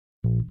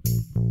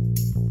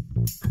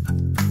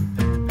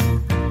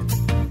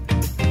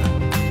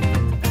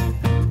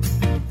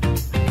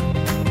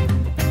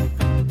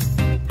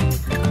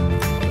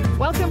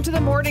Welcome to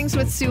the Mornings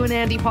with Sue and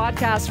Andy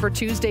podcast for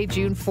Tuesday,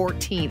 June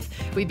 14th.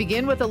 We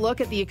begin with a look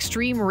at the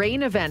extreme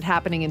rain event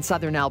happening in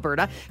southern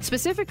Alberta,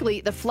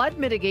 specifically the flood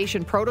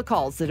mitigation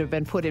protocols that have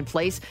been put in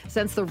place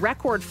since the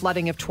record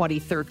flooding of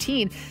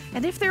 2013,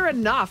 and if they're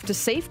enough to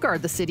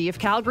safeguard the city of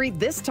Calgary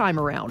this time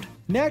around.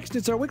 Next,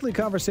 it's our weekly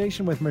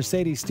conversation with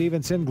Mercedes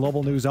Stevenson,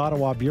 Global News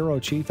Ottawa Bureau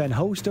Chief and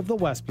host of the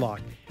West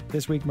Block.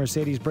 This week,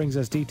 Mercedes brings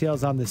us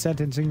details on the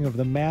sentencing of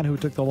the man who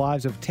took the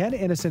lives of 10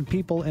 innocent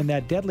people in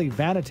that deadly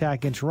van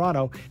attack in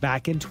Toronto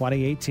back in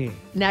 2018.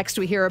 Next,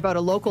 we hear about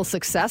a local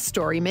success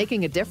story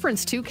making a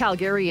difference to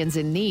Calgarians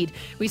in need.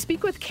 We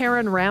speak with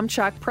Karen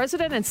Ramchuk,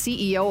 President and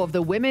CEO of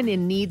the Women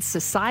in Need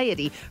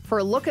Society, for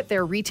a look at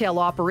their retail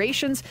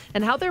operations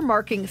and how they're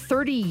marking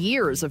 30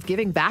 years of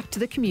giving back to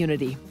the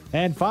community.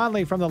 And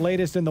finally, from the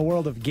latest in the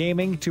world of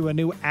gaming to a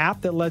new app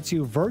that lets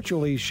you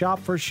virtually shop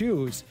for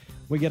shoes.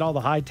 We get all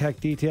the high-tech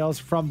details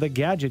from the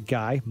gadget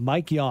guy,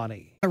 Mike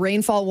Yanni. A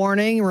rainfall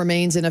warning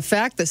remains in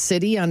effect. The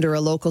city under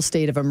a local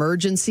state of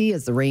emergency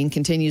as the rain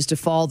continues to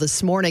fall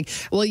this morning.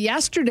 Well,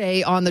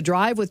 yesterday on the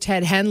drive with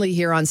Ted Henley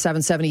here on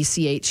 770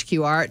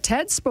 CHQR,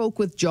 Ted spoke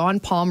with John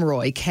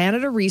Pomeroy,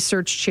 Canada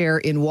Research Chair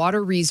in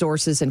Water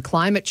Resources and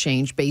Climate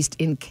Change based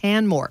in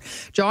Canmore.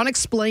 John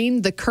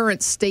explained the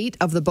current state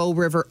of the Bow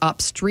River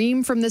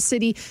upstream from the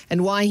city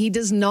and why he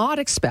does not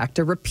expect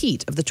a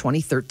repeat of the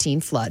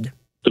 2013 flood.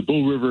 The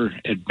Bow River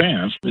at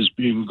Banff has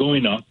been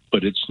going up,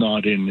 but it's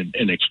not in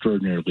an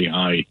extraordinarily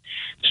high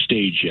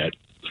stage yet.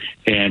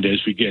 And as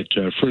we get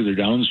further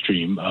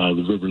downstream,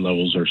 the river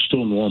levels are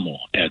still normal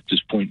at this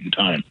point in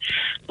time.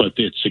 But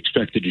it's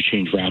expected to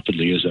change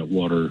rapidly as that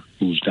water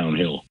moves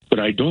downhill.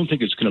 But I don't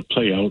think it's going to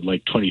play out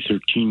like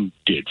 2013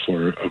 did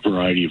for a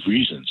variety of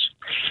reasons.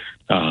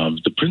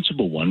 The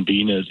principal one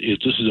being is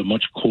this is a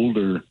much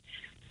colder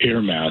air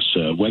mass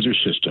weather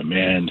system,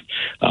 and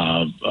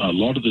a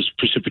lot of this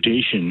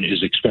precipitation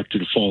is expected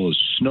to fall as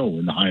snow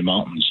in the high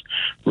mountains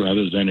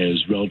rather than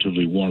as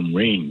relatively warm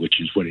rain, which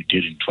is what it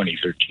did in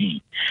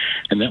 2013.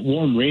 And that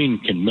warm rain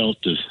can melt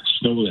the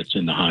snow that's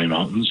in the high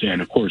mountains,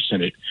 and of course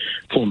then it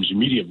forms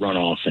immediate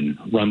runoff and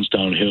runs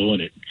downhill,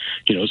 and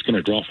it's going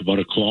to drop about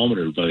a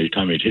kilometer by the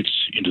time it hits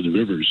into the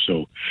rivers,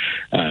 so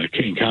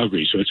in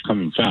Calgary, so it's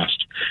coming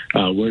fast.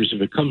 Whereas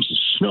if it comes to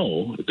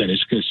snow, then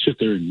it's going to sit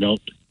there and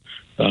melt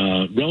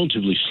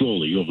relatively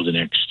slowly over the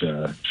next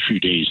few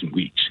days and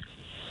weeks.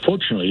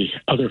 Fortunately,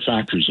 other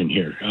factors in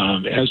here.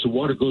 As the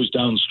water goes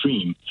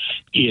downstream,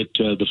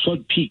 the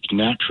flood peak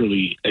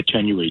naturally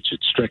attenuates. It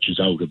stretches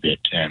out a bit,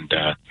 and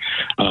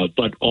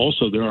but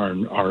also there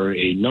are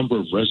a number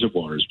of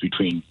reservoirs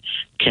between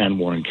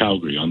Canmore and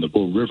Calgary on the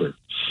Bow River.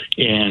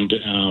 And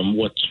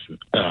what's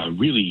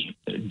really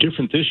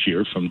different this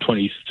year from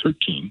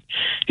 2013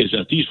 is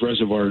that these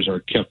reservoirs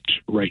are kept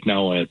right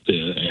now at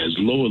as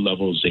low a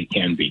level as they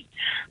can be.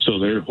 So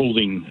they're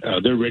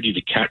ready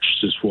to catch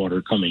this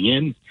water coming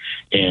in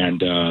and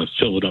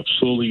fill it up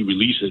slowly,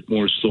 release it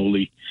more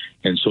slowly.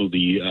 And so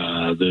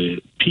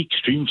the peak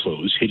stream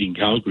flows hitting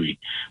Calgary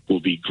will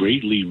be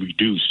greatly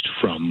reduced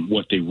from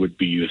what they would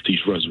be if these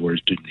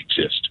reservoirs didn't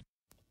exist.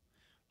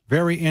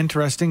 Very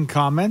interesting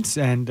comments.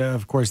 And,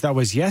 of course, that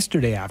was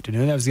yesterday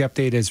afternoon. That was the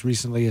update as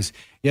recently as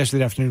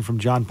yesterday afternoon from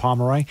John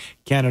Pomeroy,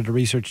 Canada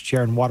Research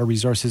Chair in Water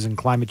Resources and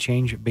Climate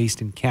Change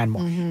based in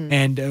Canmore. Mm-hmm.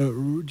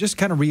 And just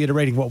kind of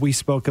reiterating what we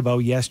spoke about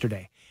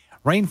yesterday.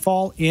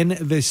 Rainfall in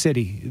the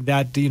city,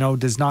 that,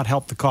 does not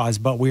help the cause,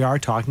 but we are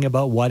talking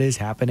about what is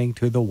happening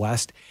to the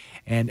west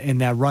and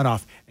that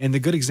runoff. And the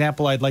good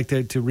example I'd like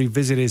to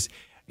revisit is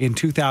in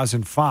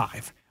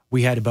 2005.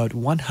 We had about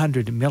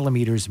 100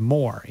 millimeters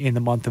more in the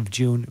month of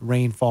June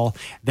rainfall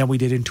than we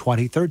did in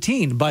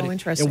 2013. But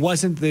it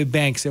wasn't the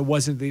banks. It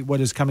wasn't what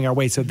is coming our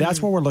way. So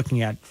that's what we're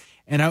looking at.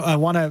 And I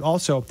want to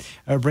also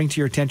bring to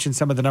your attention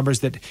some of the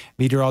numbers that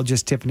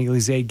meteorologist Tiffany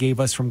Lizet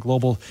gave us from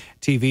Global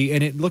TV.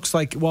 And it looks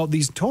like,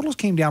 these totals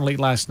came down late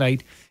last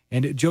night.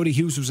 And Jody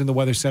Hughes was in the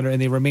Weather Center,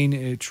 and they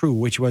remain true,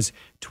 which was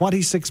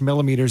 26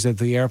 millimeters at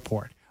the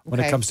airport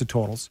when it comes to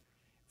totals.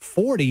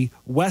 40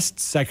 west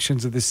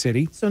sections of the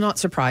city. So not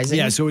surprising.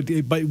 Yeah,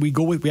 but we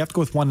have to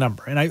go with one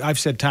number. And I've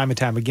said time and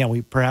time again,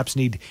 we perhaps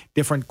need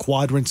different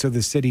quadrants of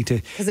the city to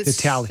tally. Because it's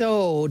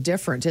so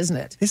different, isn't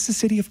it? It's the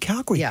city of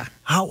Calgary. Yeah.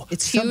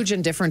 It's huge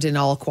and different in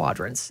all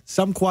quadrants.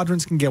 Some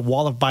quadrants can get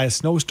walloped by a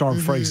snowstorm,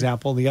 for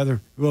example. The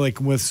other,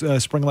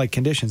 with spring-like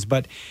conditions.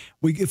 But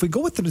if we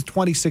go with the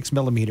 26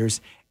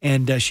 millimeters,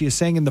 and she is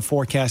saying in the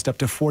forecast up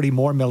to 40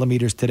 more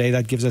millimeters today,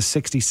 that gives us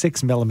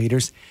 66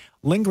 millimeters.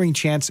 Lingering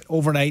chance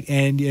overnight,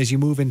 and as you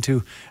move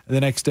into the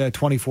next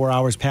 24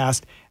 hours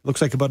past, it looks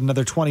like about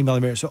another 20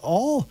 millimeters. So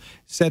all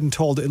said and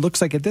told, it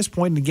looks like at this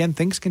point, and again,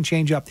 things can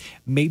change up,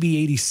 maybe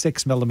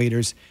 86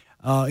 millimeters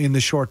in the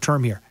short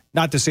term here.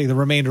 Not to say the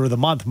remainder of the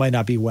month might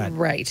not be wet.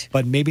 Right.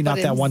 But maybe not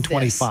that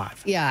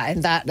 125. Yeah,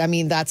 and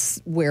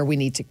that's where we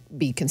need to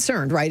be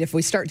concerned, right? If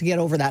we start to get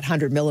over that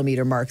 100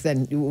 millimeter mark,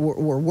 then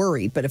we're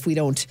worried. But if we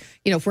don't,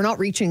 if we're not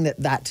reaching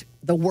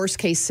the the worst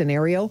case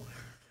scenario.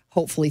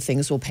 Hopefully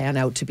things will pan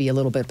out to be a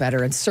little bit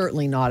better, and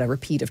certainly not a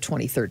repeat of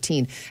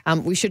 2013.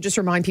 We should just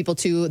remind people,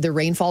 too, the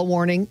rainfall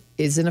warning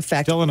is in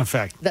effect. Still in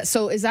effect.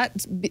 So is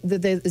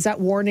that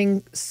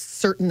warning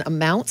certain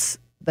amounts?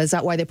 Is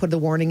that why they put the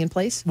warning in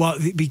place? Well,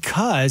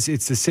 because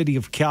it's the city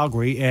of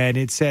Calgary, and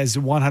it says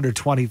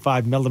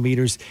 125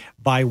 millimeters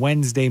by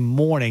Wednesday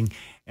morning.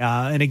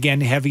 And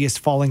again, heaviest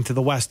falling to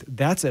the west.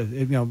 That's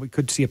we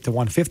could see up to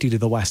 150 to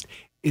the west.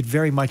 It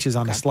very much is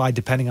on a slide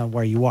depending on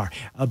where you are.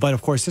 But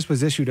of course, this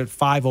was issued at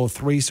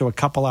 5:03, so a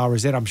couple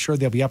hours in. I'm sure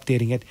they'll be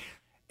updating it.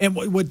 And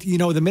what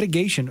the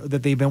mitigation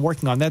that they've been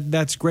working on,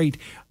 that's great.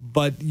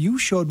 But you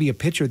showed me a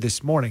picture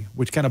this morning,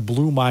 which kind of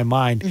blew my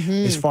mind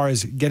as far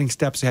as getting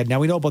steps ahead.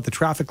 Now, we know about the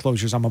traffic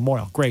closures on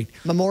Memorial. Great.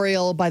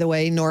 Memorial, by the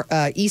way,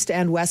 east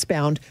and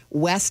westbound,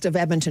 west of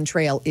Edmonton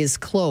Trail is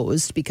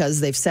closed because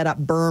they've set up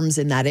berms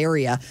in that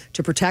area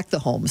to protect the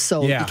homes.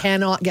 So you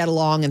cannot get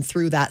along and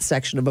through that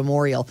section of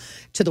Memorial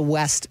to the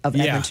west of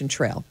Edmonton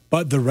Trail.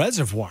 But the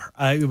reservoir,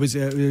 it was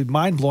a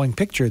mind-blowing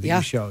picture that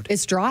you showed.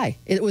 It's dry.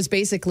 It was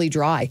basically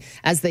dry.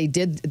 As they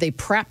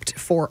prepped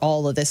for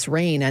all of this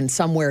rain and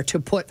somewhere to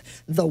put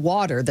the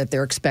water that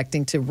they're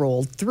expecting to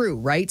roll through,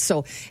 right?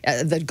 So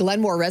the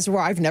Glenmore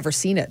Reservoir, I've never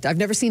seen it. I've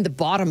never seen the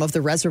bottom of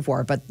the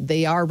reservoir, but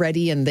they are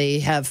ready and they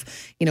have,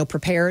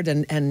 prepared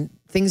and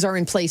things are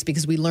in place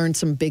because we learned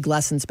some big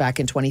lessons back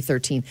in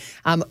 2013.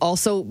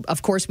 Also,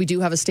 of course, we do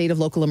have a state of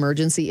local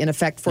emergency in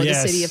effect for the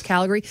city of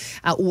Calgary.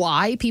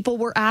 Why? People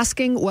were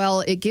asking.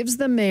 Well, it gives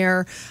the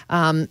mayor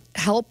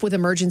help with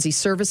emergency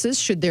services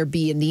should there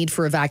be a need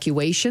for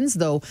evacuations,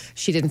 though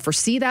she didn't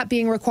foresee that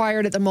being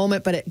required at the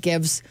moment, but it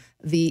gives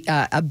the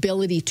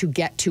ability to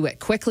get to it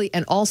quickly,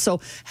 and also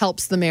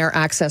helps the mayor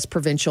access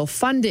provincial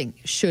funding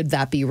should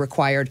that be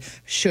required,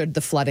 should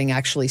the flooding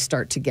actually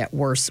start to get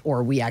worse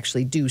or we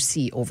actually do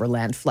see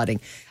overland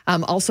flooding.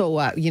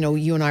 Also,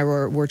 you and I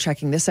were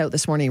checking this out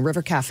this morning,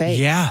 River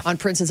Cafe on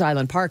Princess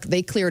Island Park.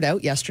 They cleared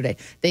out yesterday.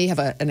 They have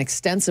an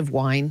extensive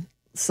wine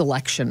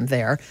selection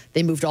there.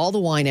 They moved all the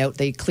wine out.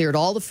 They cleared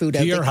all the food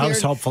out. To your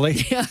house,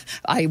 hopefully. Yeah,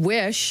 I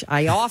wish.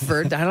 I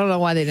offered. I don't know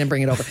why they didn't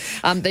bring it over.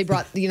 They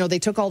brought, they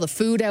took all the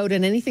food out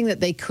and anything that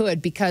they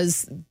could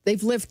because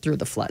they've lived through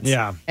the floods.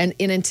 Yeah. And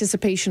in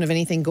anticipation of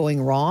anything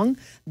going wrong,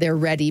 they're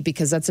ready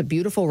because that's a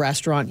beautiful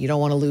restaurant. You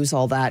don't want to lose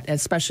all that,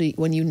 especially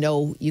when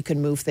you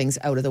can move things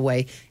out of the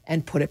way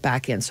and put it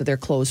back in. So they're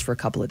closed for a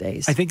couple of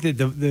days. I think that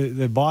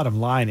the bottom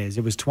line is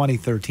it was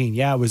 2013.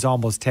 Yeah, it was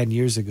almost 10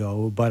 years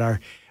ago, but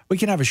we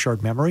can have a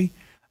short memory.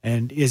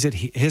 And is it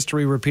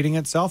history repeating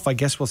itself? I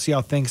guess we'll see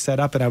how things set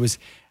up. And I was,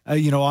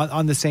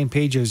 on the same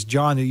page as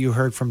John that you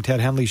heard from Ted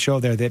Henley's show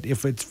there, that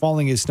if it's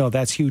falling as snow,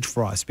 that's huge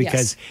for us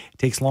because it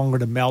takes longer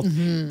to melt.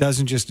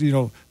 Doesn't just,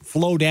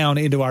 flow down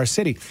into our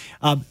city.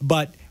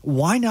 But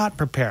why not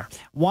prepare?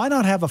 Why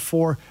not have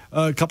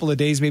a couple of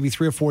days, maybe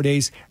 3 or 4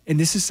 days? And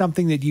this is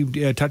something that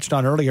you touched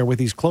on earlier with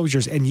these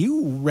closures, and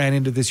you ran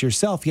into this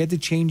yourself. You had to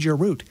change your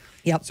route.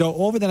 Yep. So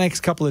over the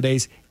next couple of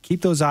days,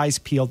 keep those eyes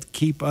peeled,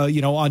 keep,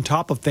 on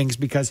top of things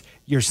because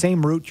your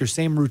same route, your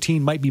same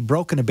routine might be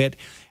broken a bit.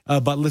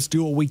 But let's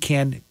do what we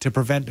can to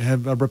prevent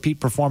a repeat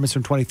performance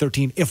from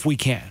 2013 if we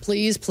can.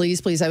 Please,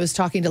 please, please. I was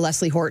talking to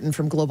Leslie Horton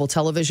from Global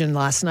Television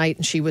last night,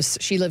 and she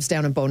lives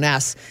down in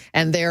Bowness,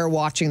 and they're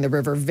watching the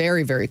river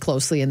very, very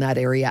closely in that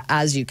area,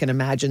 as you can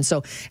imagine.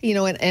 So,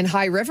 in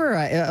High River,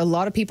 a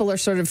lot of people are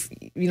sort of,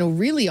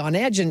 really on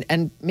edge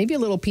and maybe a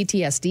little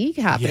PTSD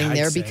happening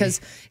there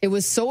because it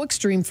was so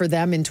extreme for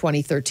them in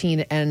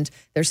 2013, and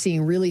they're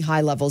seeing really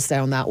high levels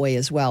down that way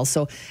as well.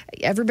 So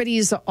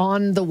everybody's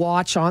on the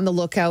watch, on the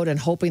lookout, and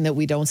hoping that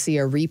we don't see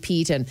a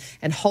repeat, and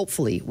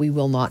hopefully we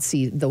will not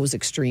see those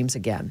extremes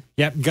again.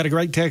 Yep, got a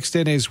great text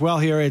in as well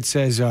here. It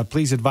says,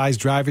 please advise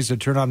drivers to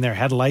turn on their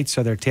headlights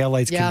so their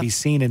taillights can be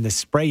seen in the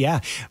spray. Yeah,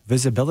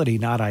 visibility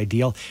not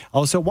ideal.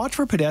 Also, watch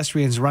for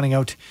pedestrians running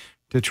out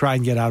to try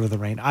and get out of the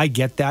rain. I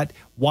get that.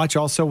 Watch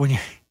also when you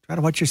try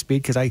to watch your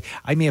speed because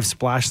I may have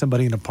splashed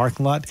somebody in a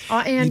parking lot.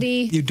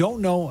 Andy. You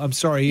don't know. I'm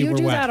sorry. You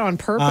do that on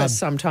purpose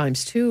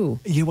sometimes too.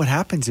 What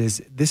happens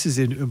is, this is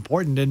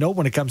important to know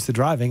when it comes to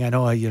driving. I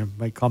know you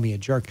might call me a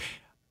jerk.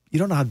 You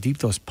don't know how deep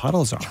those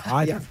puddles are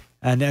either.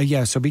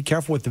 And so be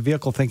careful with the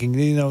vehicle thinking,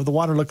 the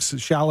water looks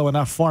shallow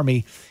enough for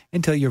me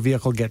until your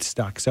vehicle gets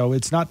stuck. So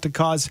it's not to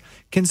cause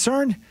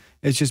concern.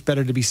 It's just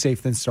better to be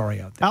safe than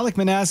sorry out there. Alec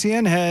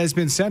Minassian has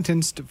been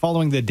sentenced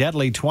following the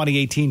deadly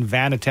 2018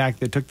 van attack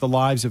that took the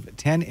lives of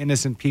 10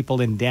 innocent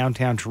people in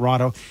downtown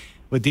Toronto.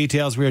 With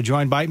details, we are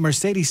joined by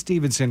Mercedes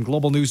Stevenson,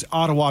 Global News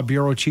Ottawa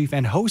Bureau Chief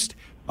and host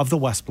of the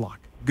West Block.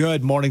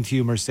 Good morning to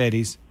you,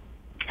 Mercedes.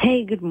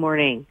 Hey, good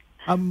morning.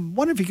 I'm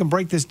wondering if you can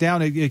break this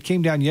down. It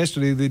came down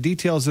yesterday, the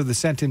details of the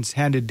sentence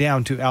handed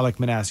down to Alec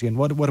Minassian.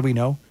 What do we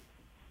know?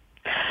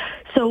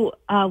 So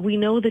we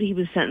know that he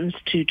was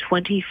sentenced to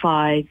sentenced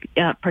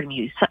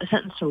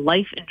to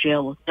life in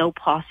jail with no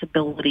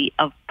possibility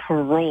of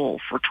parole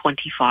for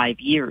 25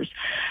 years.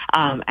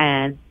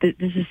 And this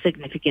is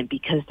significant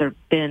because there's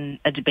been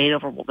a debate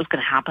over what was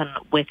going to happen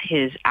with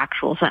his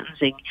actual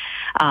sentencing.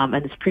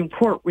 And the Supreme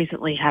Court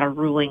recently had a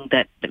ruling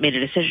that made a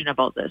decision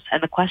about this.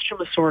 And the question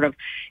was sort of,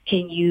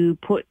 can you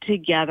put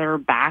together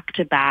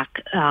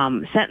back-to-back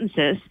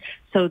sentences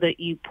so that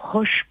you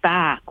push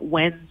back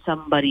when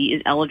somebody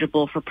is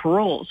eligible for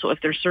parole? So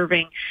if they're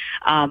serving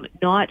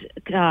not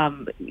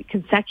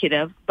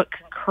consecutive but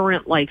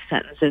concurrent life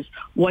sentences,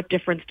 what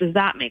difference does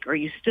that make? Are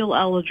you still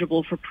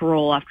eligible for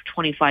parole after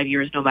 25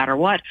 years no matter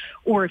what?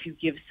 Or if you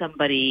give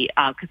somebody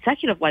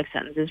consecutive life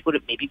sentences, would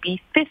it maybe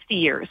be 50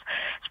 years?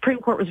 Supreme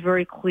Court was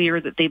very clear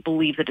that they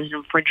believe that it's an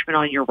infringement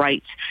on your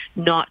rights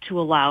not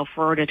to allow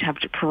for an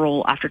attempt at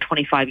parole after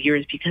 25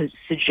 years because it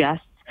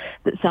suggests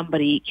that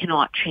somebody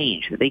cannot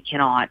change, that they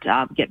cannot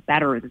get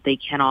better, that they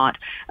cannot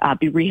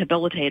be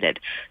rehabilitated.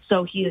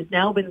 So he has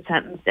now been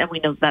sentenced, and we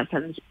know that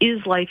sentence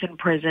is life in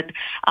prison.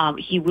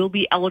 He will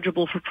be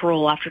eligible for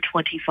parole after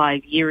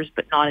 25 years,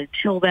 but not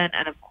until then.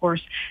 And of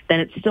course, then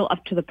it's still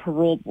up to the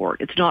parole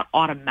board. It's not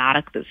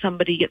automatic that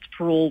somebody gets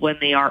parole when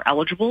they are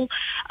eligible.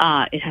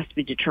 It has to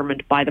be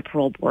determined by the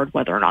parole board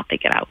whether or not they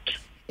get out.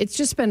 It's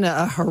just been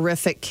a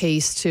horrific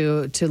case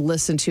to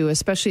listen to,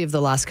 especially of the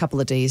last couple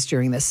of days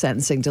during this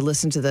sentencing, to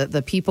listen to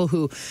the people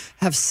who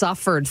have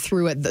suffered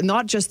through it,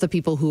 not just the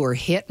people who were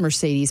hit,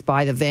 Mercedes,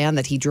 by the van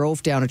that he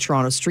drove down a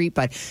Toronto street,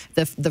 but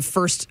the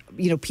first,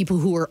 people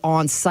who were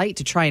on site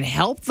to try and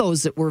help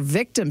those that were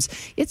victims.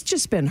 It's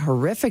just been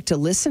horrific to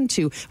listen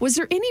to. Was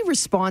there any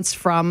response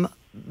from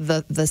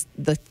the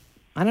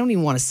I don't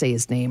even want to say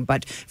his name,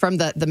 but from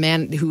the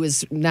man who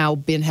has now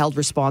been held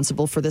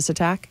responsible for this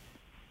attack?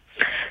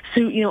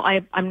 So,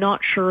 I'm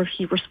not sure if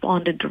he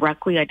responded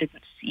directly. I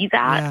didn't see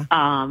that.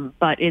 Yeah.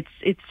 But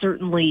it's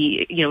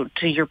certainly,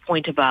 to your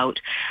point about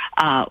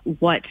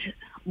what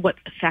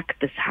effect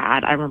this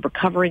had. I remember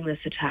covering this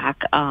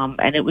attack,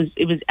 and it was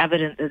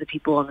evident that the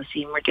people on the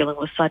scene were dealing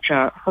with such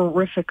a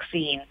horrific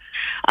scene,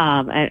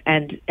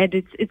 and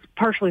it's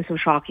partially so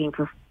shocking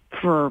for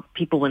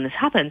people when this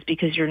happens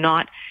because you're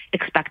not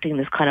expecting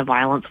this kind of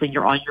violence when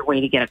you're on your way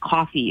to get a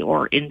coffee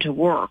or into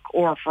work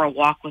or for a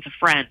walk with a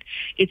friend.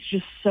 It's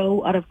just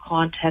so out of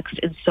context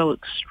and so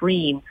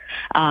extreme.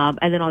 And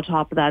then on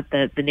top of that,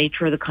 the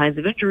nature of the kinds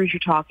of injuries you're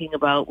talking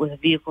about with a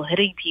vehicle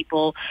hitting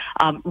people,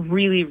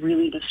 really,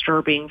 really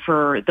disturbing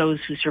for those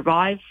who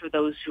survived, for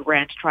those who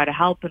ran to try to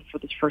help, and for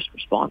the first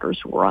responders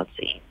who were on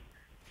scene.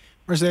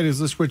 Mercedes,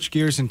 let's switch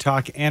gears and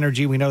talk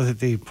energy. We know that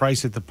the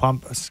price at the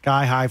pump is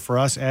sky high for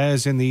us,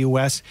 as in the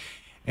U.S.,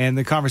 and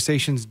the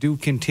conversations do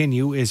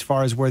continue as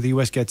far as where the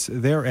U.S. gets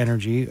their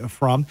energy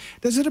from.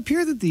 Does it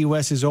appear that the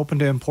U.S. is open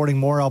to importing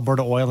more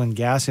Alberta oil and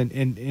gas?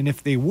 And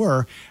if they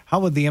were,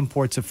 how would the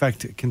imports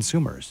affect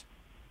consumers?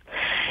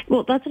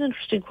 Well, that's an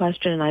interesting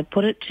question, and I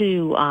put it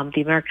to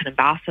the American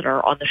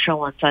ambassador on the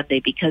show on Sunday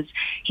because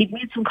he'd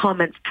made some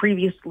comments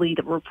previously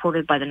that were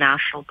reported by the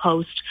National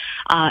Post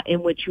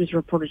in which he was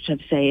reported to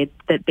have said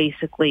that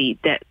basically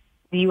that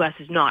the U.S.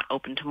 is not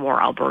open to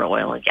more Alberta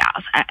oil and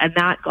gas. And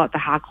that got the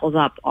hackles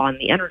up on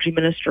the energy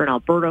minister in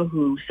Alberta,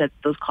 who said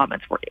those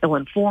comments were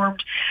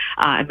ill-informed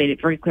and made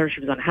it very clear she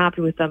was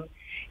unhappy with them.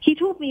 He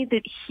told me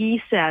that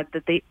he said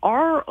that they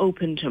are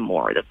open to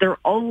more, that they're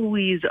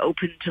always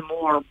open to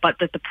more, but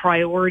that the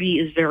priority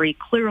is very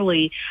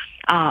clearly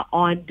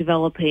on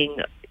developing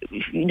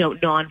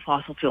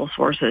non-fossil fuel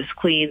sources,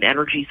 clean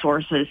energy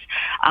sources.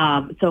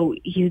 So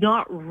he's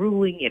not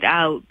ruling it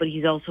out, but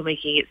he's also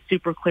making it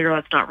super clear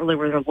that's not really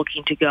where they're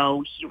looking to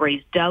go. He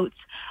raised doubts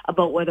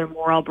about whether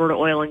more Alberta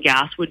oil and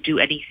gas would do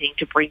anything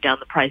to bring down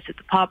the price at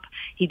the pump.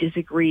 He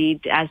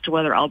disagreed as to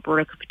whether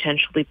Alberta could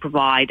potentially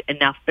provide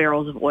enough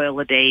barrels of oil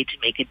a day to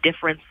make a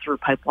difference through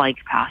pipeline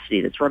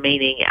capacity that's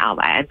remaining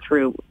and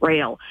through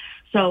rail.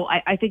 So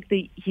I think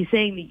he's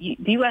saying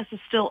the U.S. is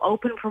still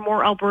open for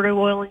more Alberta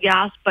oil and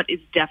gas, but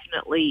it's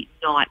definitely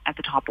not at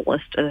the top of the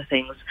list of the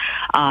things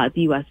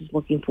the U.S. is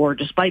looking for,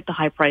 despite the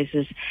high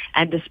prices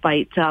and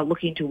despite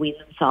looking to wean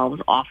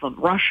themselves off of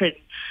Russian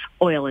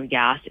oil and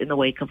gas in the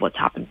wake of what's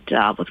happened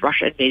with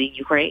Russia invading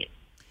Ukraine.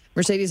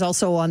 Mercedes,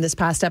 also on this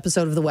past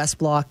episode of the West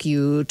Block,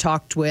 you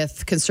talked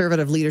with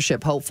Conservative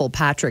leadership hopeful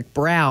Patrick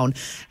Brown.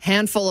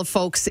 Handful of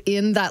folks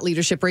in that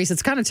leadership race.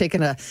 It's kind of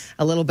taken a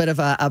little bit of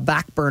a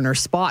back burner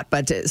spot,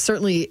 but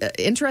certainly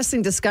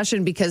interesting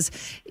discussion because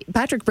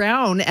Patrick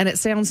Brown, and it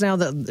sounds now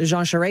that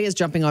Jean Charest is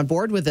jumping on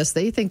board with this,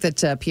 they think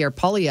that Pierre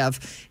Poilievre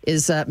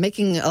is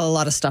making a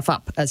lot of stuff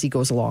up as he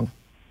goes along.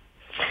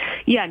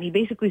 Yeah, and he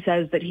basically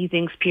says that he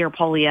thinks Pierre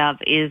Poilievre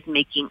is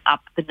making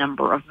up the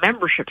number of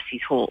memberships he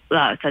sold,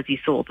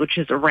 which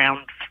is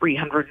around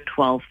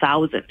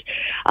 312,000.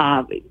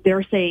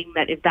 They're saying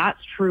that if that's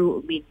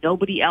true,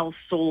 nobody else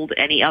sold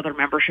any other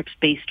memberships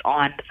based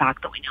on the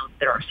fact that we know that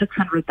there are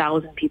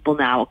 600,000 people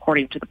now,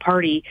 according to the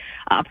party,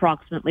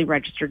 approximately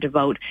registered to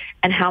vote,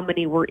 and how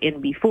many were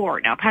in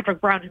before. Now, Patrick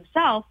Brown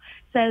himself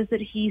says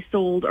that he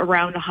sold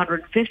around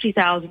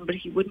 150,000, but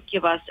he wouldn't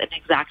give us an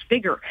exact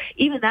figure.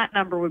 Even that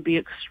number would be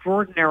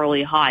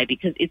extraordinarily high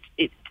because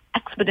it's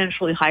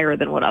exponentially higher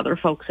than what other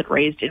folks had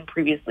raised in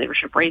previous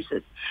leadership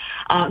races.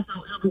 So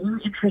it'll be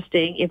really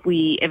interesting if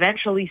we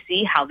eventually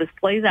see how this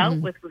plays out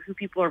with who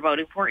people are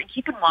voting for. And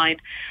keep in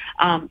mind,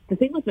 the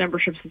thing with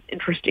memberships that's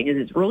interesting is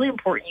it's really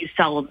important you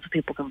sell them so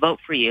people can vote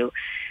for you.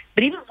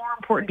 But even more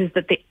important is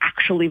that they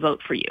actually vote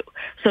for you.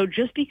 So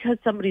just because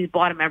somebody's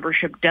bought a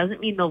membership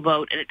doesn't mean they'll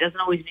vote, and it doesn't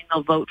always mean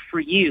they'll vote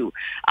for you.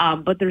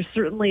 But there's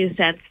certainly a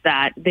sense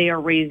that they are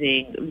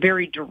raising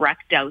very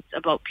direct doubts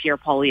about Pierre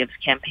Poilievre's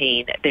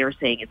campaign. They are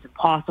saying it's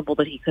impossible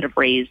that he could have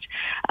raised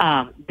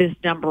this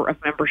number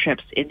of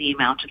memberships in the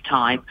amount of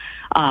time.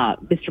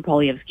 Mr.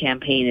 Poilievre's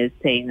campaign is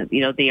saying that,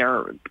 they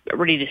are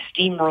ready to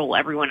steamroll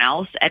everyone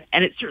else.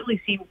 And it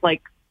certainly seems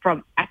like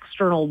from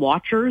external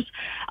watchers,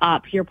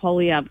 Pierre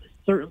Poilievre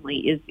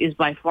certainly is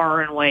by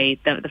far and away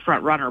the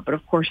front runner. But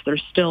of course,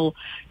 there's still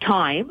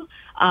time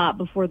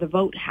before the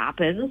vote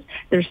happens.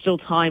 There's still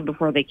time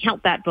before they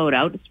count that vote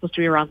out. It's supposed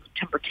to be around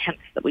September 10th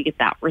that we get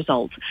that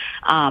result.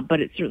 But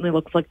it certainly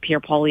looks like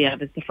Pierre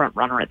Poilievre is the front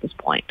runner at this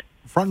point.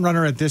 Front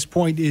runner at this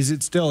point, is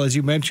it still, as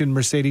you mentioned,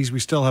 Mercedes, we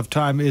still have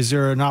time. Is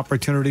there an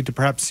opportunity to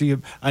perhaps see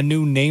a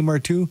new name or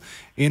two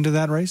into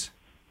that race?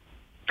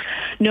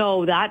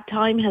 No, that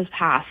time has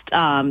passed.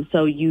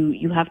 So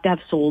you have to have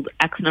sold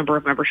X number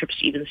of memberships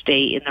to even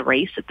stay in the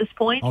race at this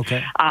point.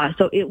 Okay.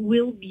 So it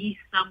will be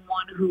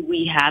someone who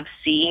we have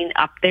seen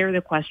up there.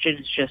 The question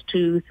is just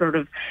who sort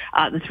of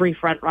the three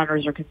front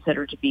runners are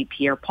considered to be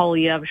Pierre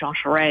Poilievre, Jean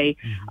Charest,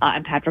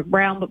 and Patrick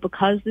Brown. But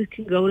because this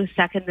can go to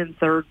second and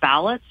third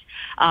ballots,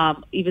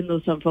 even though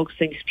some folks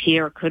think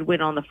Pierre could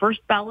win on the first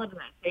ballot, and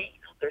I think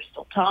there's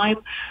still time.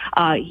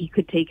 He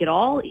could take it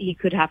all. He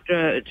could have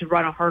to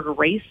run a harder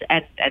race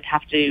and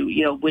have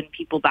to, win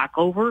people back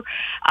over.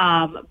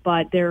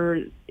 But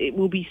it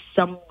will be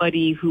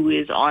somebody who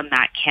is on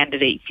that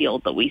candidate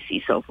field that we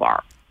see so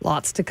far.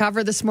 Lots to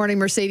cover this morning.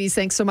 Mercedes,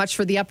 thanks so much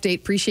for the update.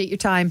 Appreciate your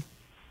time.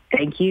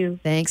 Thank you.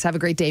 Thanks. Have a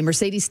great day.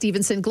 Mercedes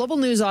Stephenson, Global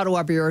News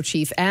Ottawa Bureau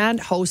Chief and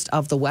host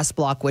of the West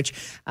Block, which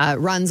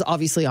runs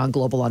obviously on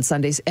Global on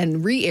Sundays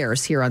and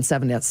re-airs here on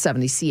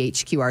 770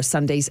 CHQR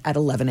Sundays at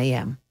 11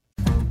 a.m.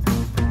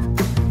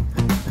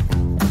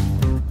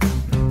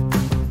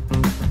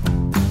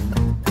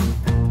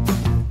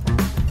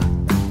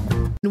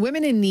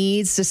 Women in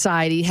Need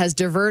Society has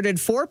diverted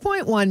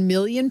 4.1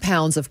 million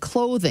pounds of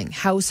clothing,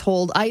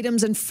 household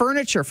items, and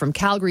furniture from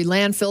Calgary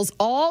landfills,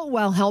 all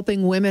while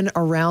helping women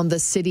around the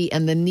city.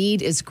 And the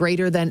need is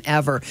greater than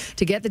ever.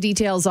 To get the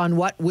details on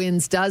what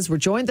WINS does, we're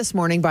joined this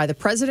morning by the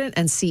president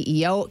and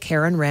CEO,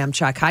 Karen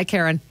Ramchuk. Hi,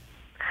 Karen.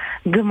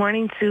 Good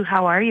morning, Sue.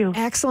 How are you?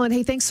 Excellent.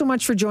 Hey, thanks so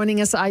much for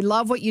joining us. I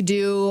love what you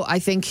do. I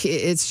think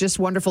it's just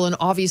wonderful and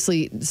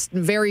obviously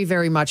very,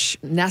 very much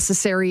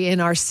necessary in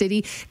our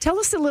city. Tell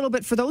us a little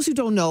bit, for those who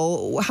don't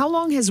know, how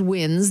long has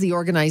WINS, the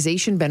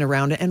organization, been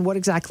around and what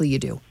exactly you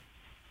do?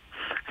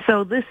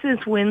 So this is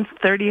WINS'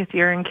 30th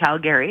year in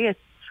Calgary.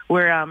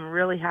 We're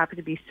really happy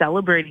to be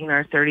celebrating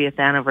our 30th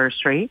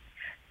anniversary.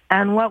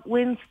 And what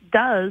WINS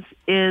does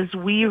is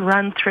we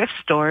run thrift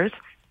stores,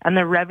 and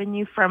the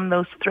revenue from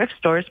those thrift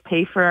stores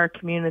pay for our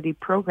community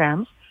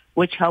programs,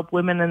 which help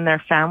women and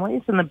their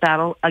families in the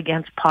battle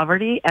against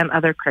poverty and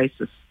other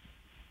crises.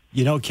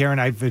 You know, Karen,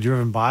 I've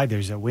driven by.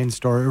 There's a WINS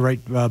store right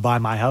by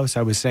my house.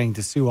 I was saying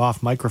to Sue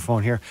off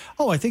microphone here,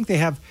 I think they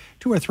have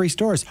 2 or 3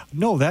 stores.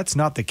 No, that's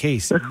not the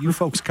case. You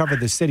folks cover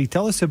the city.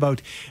 Tell us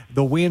about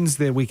the WINS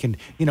that we can,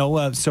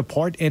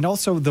 support, and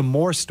also the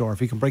More store,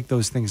 if you can break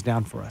those things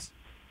down for us.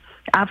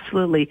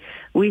 Absolutely.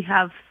 We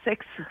have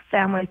 6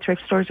 family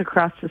thrift stores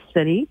across the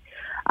city.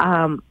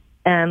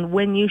 And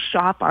when you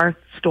shop our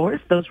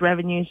stores, those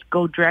revenues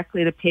go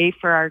directly to pay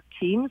for our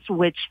teams,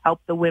 which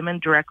help the women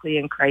directly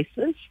in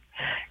crisis.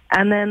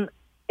 And then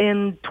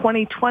in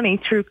 2020,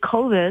 through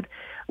COVID,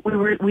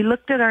 we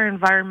looked at our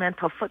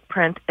environmental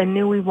footprint and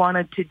knew we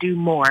wanted to do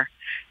more.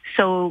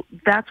 So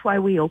that's why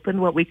we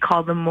opened what we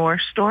call the More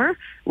store,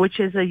 which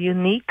is a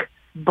unique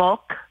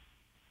bulk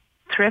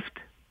thrift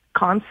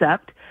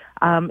concept.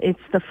 It's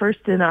the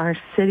first in our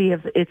city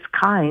of its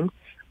kind,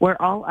 where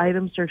all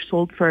items are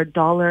sold for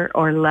 $1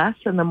 or less,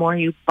 and the more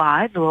you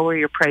buy, the lower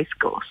your price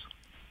goes.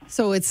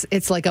 So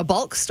it's like a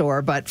bulk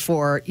store, but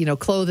for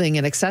clothing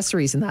and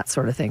accessories and that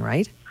sort of thing,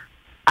 right?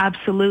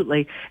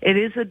 Absolutely. It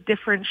is a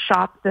different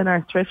shop than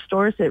our thrift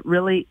stores. It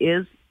really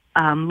is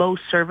low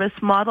service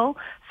model.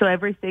 So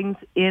everything's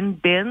in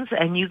bins,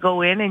 and you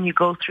go in and you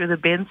go through the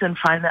bins and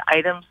find the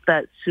items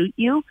that suit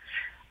you.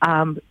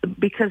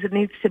 Because it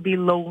needs to be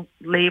low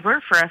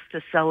labor for us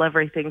to sell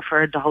everything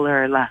for $1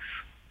 or less.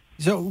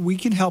 So we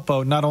can help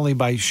out not only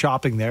by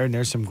shopping there, and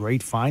there's some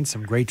great finds,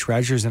 some great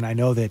treasures, and I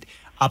know that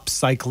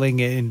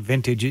upcycling and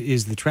vintage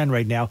is the trend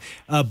right now.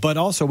 But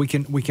also we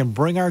can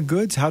bring our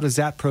goods. How does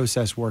that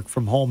process work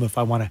from home if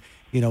I want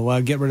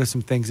to, get rid of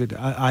some things that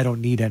I don't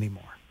need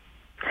anymore?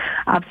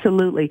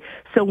 Absolutely.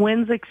 So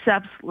WINS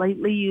accepts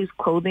lightly used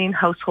clothing,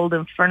 household,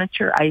 and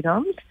furniture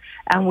items,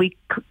 and we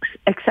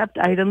accept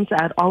items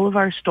at all of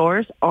our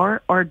stores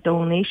or our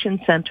donation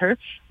center,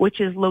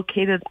 which is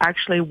located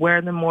actually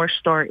where the Moore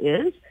store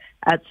is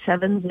at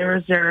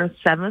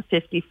 7007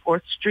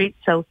 54th Street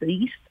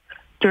Southeast,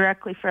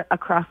 directly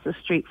across the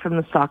street from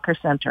the soccer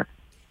center.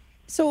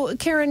 So,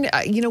 Karen,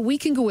 we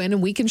can go in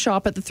and we can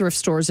shop at the thrift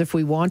stores if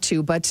we want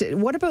to, but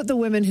what about the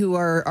women who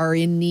are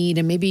in need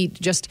and maybe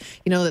just,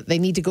 that they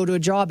need to go to a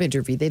job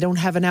interview, they don't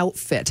have an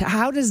outfit?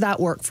 How does that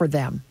work for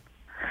them?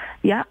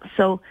 Yeah,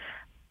 so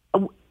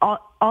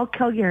all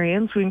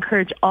Calgarians, we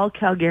encourage all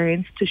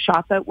Calgarians to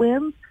shop at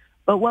WINS,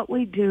 but what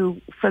we do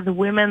for the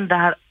women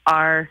that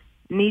are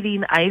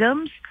needing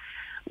items,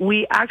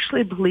 we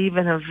actually believe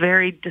in a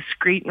very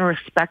discreet and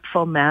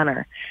respectful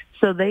manner.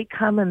 So they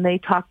come and they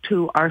talk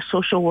to our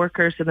social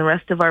workers and the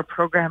rest of our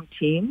program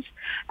teams,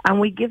 and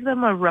we give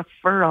them a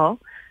referral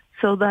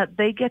so that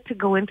they get to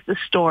go into the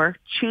store,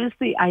 choose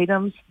the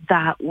items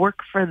that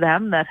work for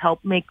them, that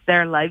help make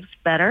their lives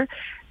better,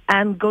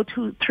 and go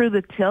through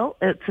the till.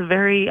 It's a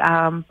very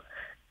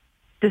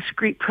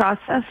discreet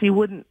process. You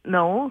wouldn't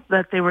know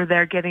that they were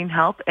there getting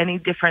help any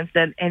different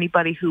than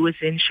anybody who was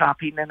in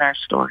shopping in our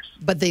stores.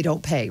 But they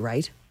don't pay,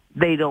 right?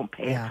 They don't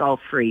pay. Yeah. It's all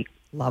free.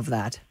 Love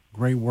that.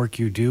 Great work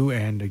you do.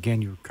 And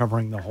again, you're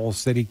covering the whole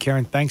city.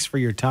 Karen, thanks for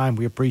your time.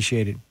 We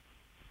appreciate it.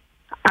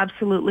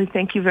 Absolutely.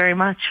 Thank you very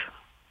much.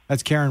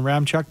 That's Karen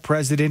Ramchuk,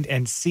 President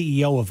and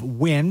CEO of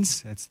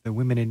WINS. That's the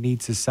Women in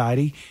Need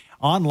Society.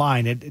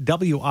 Online at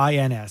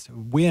winsyyc.ca.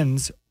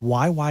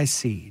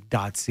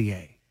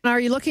 Are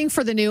you looking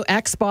for the new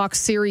Xbox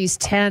Series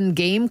 10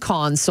 game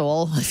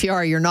console? If you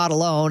are, you're not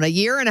alone. A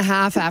year and a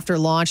half after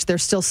launch, they're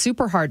still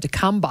super hard to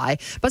come by.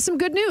 But some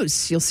good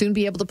news. You'll soon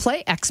be able to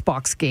play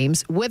Xbox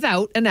games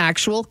without an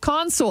actual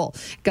console.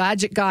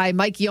 Gadget guy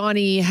Mike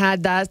Yanni has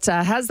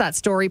that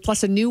story,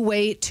 plus a new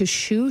way to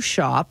shoe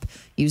shop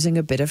using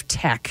a bit of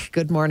tech.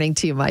 Good morning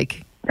to you,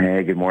 Mike.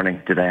 Hey, good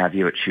morning. Did I have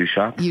you at Shoe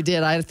Shop? You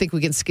did. I think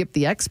we can skip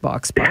the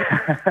Xbox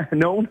part.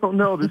 No.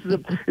 This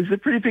is a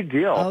pretty big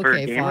deal for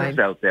gamers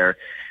out there.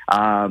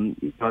 I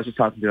was just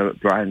talking to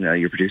Brian,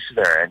 your producer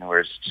there, and we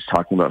were just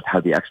talking about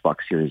how the Xbox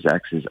Series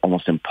X is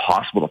almost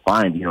impossible to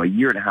find, a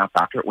year and a half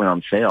after it went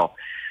on sale.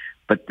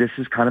 But this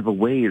is kind of a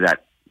way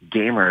that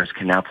gamers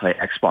can now play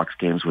Xbox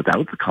games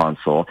without the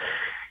console.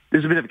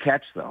 There's a bit of a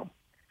catch, though.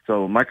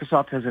 So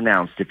Microsoft has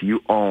announced if you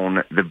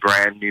own the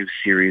brand new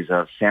series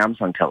of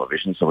Samsung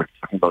television, so we're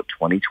talking about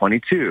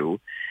 2022,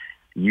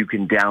 you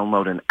can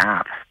download an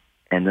app.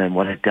 And then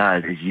what it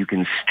does is you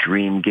can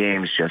stream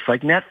games just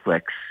like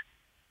Netflix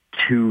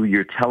to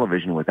your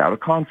television without a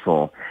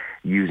console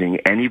using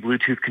any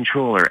Bluetooth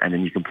controller, and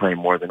then you can play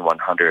more than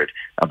 100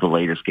 of the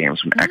latest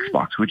games from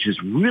Xbox, which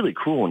is really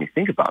cool when you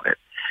think about it.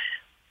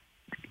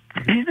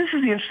 This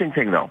is the interesting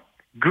thing, though.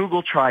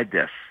 Google tried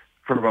this.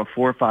 For about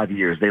 4 or 5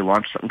 years, they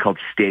launched something called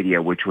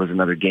Stadia, which was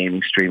another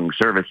gaming streaming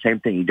service. Same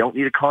thing. You don't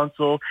need a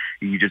console.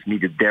 You just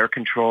needed their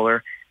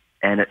controller,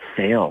 and it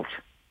failed.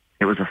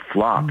 It was a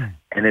flop.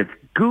 And if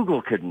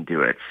Google couldn't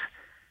do it,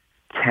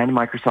 can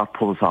Microsoft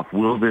pull this off?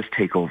 Will this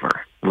take over?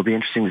 It'll be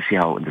interesting to see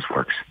how this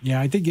works.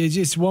 Yeah, I think it's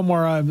just one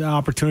more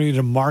opportunity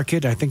to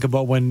market. I think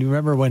about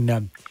remember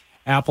when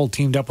Apple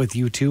teamed up with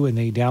U2 and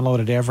they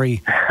downloaded every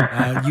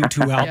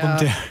U2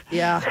 album.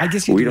 Yeah. I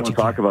guess we don't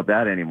talk about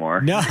that anymore.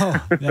 No.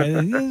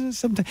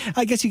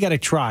 I guess you got to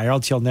try or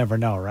else you'll never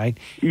know, right?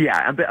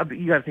 Yeah, but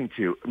you got to think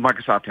too,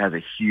 Microsoft has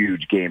a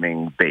huge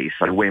gaming base,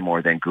 like way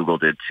more than Google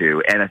did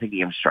too. And I think the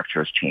infrastructure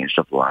has changed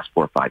over the last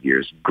 4 or 5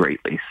 years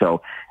greatly.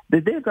 So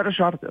they've got a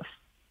shot at this.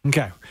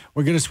 Okay,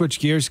 we're going to switch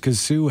gears because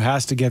Sue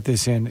has to get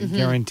this in,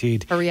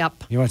 guaranteed. Hurry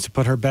up. He wants to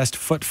put her best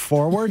foot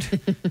forward.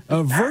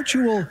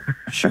 Virtual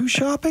shoe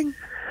shopping?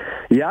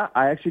 Yeah,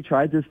 I actually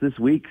tried this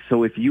week.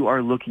 So if you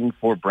are looking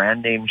for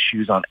brand name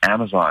shoes on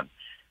Amazon,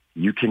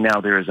 you can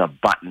now, there is a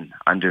button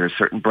under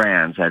certain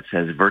brands that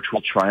says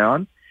virtual try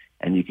on,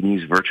 and you can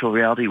use virtual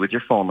reality with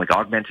your phone, like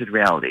augmented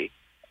reality,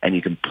 and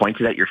you can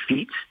point it at your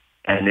feet,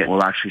 and it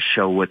will actually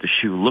show what the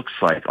shoe looks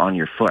like on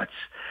your foot.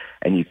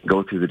 And you can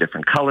go through the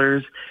different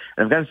colors.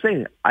 And I've got to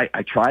say,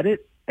 I tried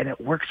it, and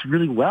it works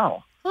really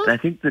well. Huh. And I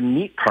think the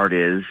neat part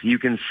is you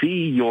can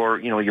see your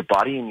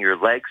body and your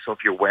legs. So if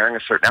you're wearing a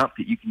certain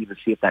outfit, you can even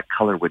see if that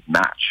color would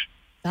match.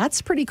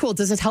 That's pretty cool.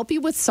 Does it help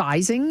you with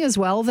sizing as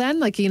well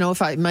then? Like,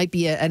 if it might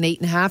be an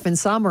 8.5 in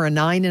some or a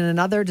 9 in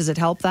another, does it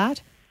help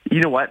that?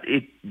 You know what?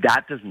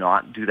 That does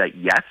not do that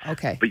yet.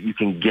 Okay. But you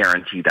can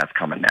guarantee that's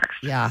coming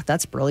next. Yeah,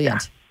 that's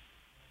brilliant.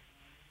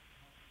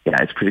 Yeah,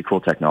 it's pretty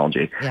cool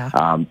technology. Yeah.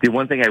 The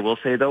one thing I will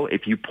say, though,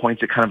 if you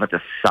point it kind of at the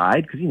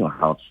side, because you know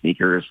how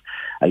sneakers,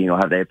 how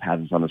they have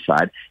patterns on the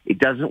side, it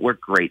doesn't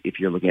work great if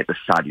you're looking at the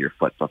side of your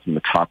foot. But from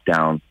the top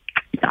down,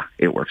 yeah,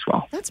 it works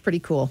well. That's pretty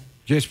cool.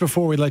 Just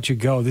before we let you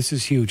go, this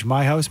is huge.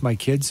 My house, my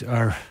kids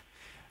are...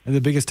 The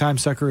biggest time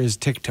sucker is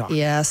TikTok.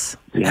 Yes.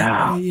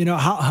 Yeah. You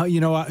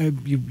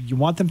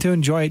want them to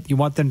enjoy it. You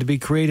want them to be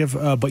creative,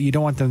 but you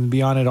don't want them to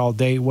be on it all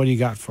day. What do you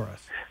got for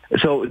us?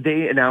 So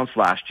they announced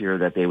last year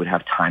that they would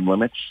have time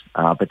limits,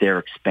 but they're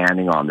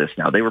expanding on this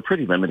now. They were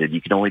pretty limited.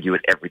 You could only do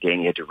it every day,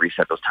 and you had to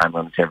reset those time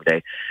limits every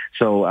day.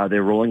 So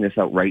they're rolling this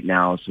out right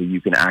now, so you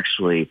can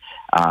actually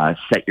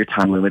set your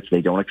time limits.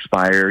 They don't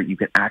expire. You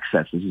can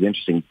access, this is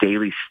interesting,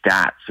 daily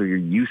stats, so your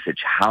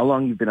usage, how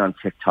long you've been on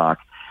TikTok,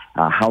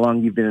 how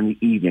long you've been in the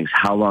evenings,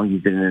 how long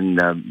you've been in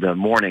the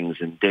mornings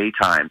and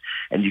daytime,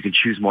 and you can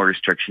choose more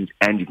restrictions,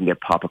 and you can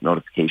get pop-up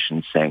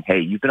notifications saying,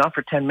 hey, you've been on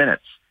for 10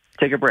 minutes.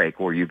 Take a break,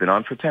 or you've been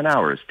on for 10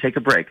 hours, take a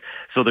break.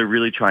 So they're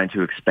really trying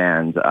to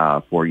expand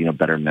for,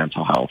 better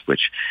mental health,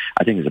 which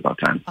I think is about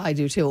time. I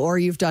do too. Or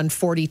you've done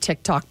 40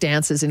 TikTok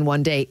dances in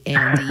one day,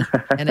 Andy,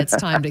 and it's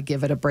time to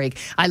give it a break.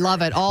 I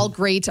love it. All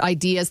great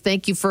ideas.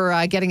 Thank you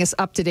for getting us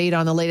up to date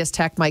on the latest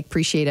tech, Mike.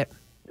 Appreciate it.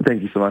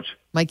 Thank you so much.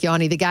 Mike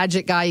Yawney, the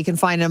Gadget Guy. You can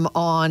find him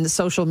on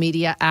social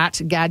media at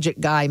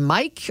Gadget Guy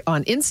Mike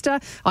on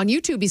Insta. On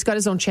YouTube, he's got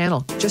his own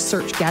channel. Just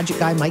search Gadget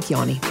Guy Mike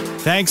Yawney.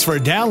 Thanks for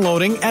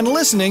downloading and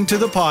listening to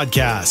the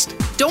podcast.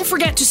 Don't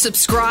forget to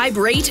subscribe,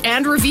 rate,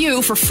 and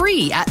review for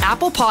free at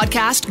Apple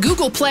Podcast,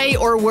 Google Play,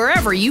 or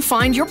wherever you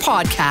find your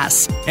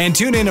podcasts. And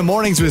tune in to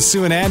Mornings with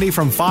Sue and Andy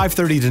from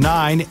 5:30 to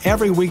 9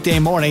 every weekday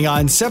morning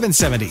on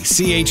 770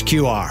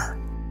 CHQR.